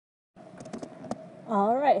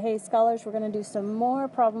Alright, hey scholars, we're going to do some more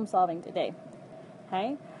problem solving today.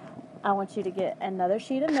 Okay, I want you to get another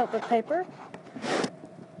sheet of notebook paper,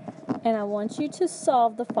 and I want you to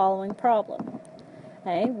solve the following problem.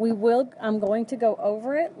 Okay, I'm going to go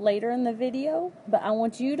over it later in the video, but I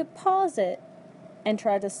want you to pause it and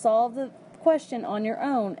try to solve the question on your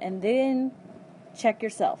own, and then check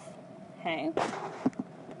yourself. Okay?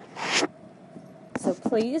 So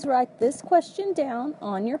please write this question down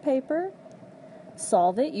on your paper.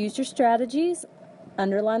 Solve it. Use your strategies.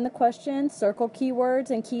 Underline the question. Circle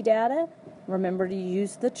keywords and key data. Remember to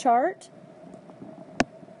use the chart.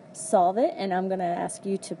 Solve it, and I'm going to ask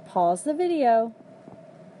you to pause the video,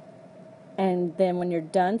 and then when you're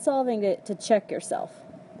done solving it, to check yourself.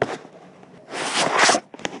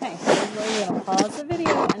 Okay, so you're going to pause the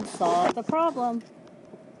video and solve the problem.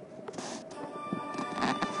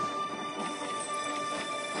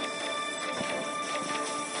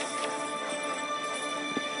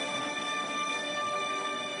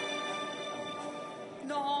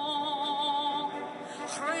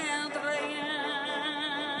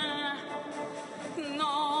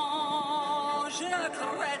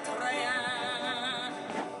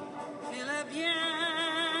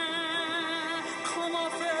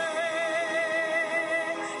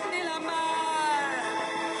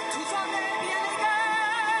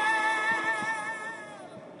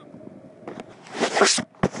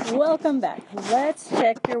 Welcome back. Let's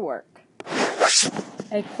check your work.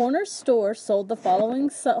 A corner store sold the following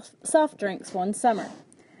soft drinks one summer.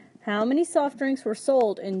 How many soft drinks were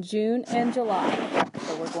sold in June and July?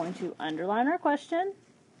 So we're going to underline our question.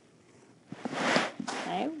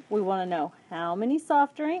 Okay, we want to know how many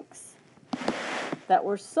soft drinks that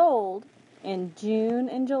were sold in June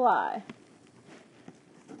and July.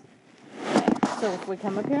 Okay, so if we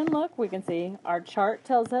come up here and look, we can see our chart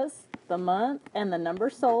tells us the month and the number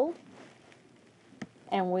sold.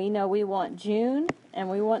 And we know we want June and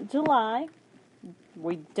we want July.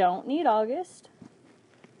 We don't need August.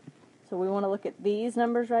 So we want to look at these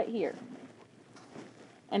numbers right here.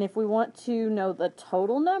 And if we want to know the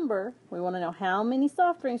total number, we want to know how many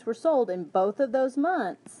soft drinks were sold in both of those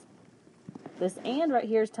months. This and right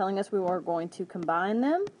here is telling us we were going to combine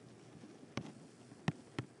them.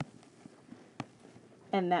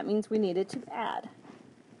 And that means we needed to add.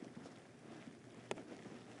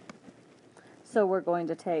 So we're going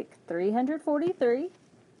to take 343,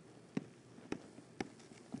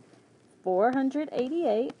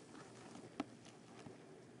 488,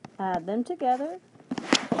 add them together.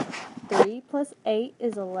 3 plus 8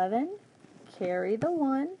 is 11, carry the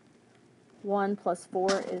 1. 1 plus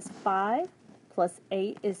 4 is 5, plus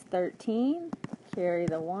 8 is 13, carry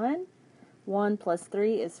the 1. 1 plus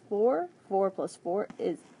 3 is 4, 4 plus 4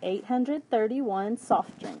 is 831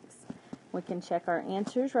 soft drinks. We can check our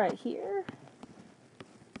answers right here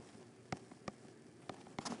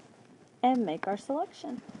and make our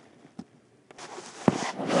selection.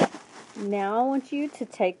 Now I want you to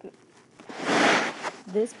take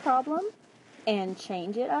this problem and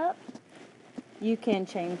change it up. You can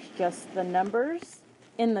change just the numbers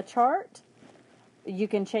in the chart. You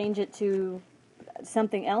can change it to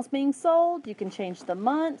something else being sold. You can change the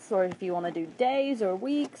months, or if you want to do days or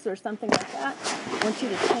weeks or something like that. I want you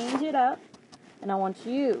to change it up, and I want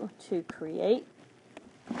you to create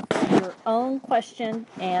your own question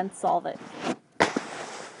and solve it.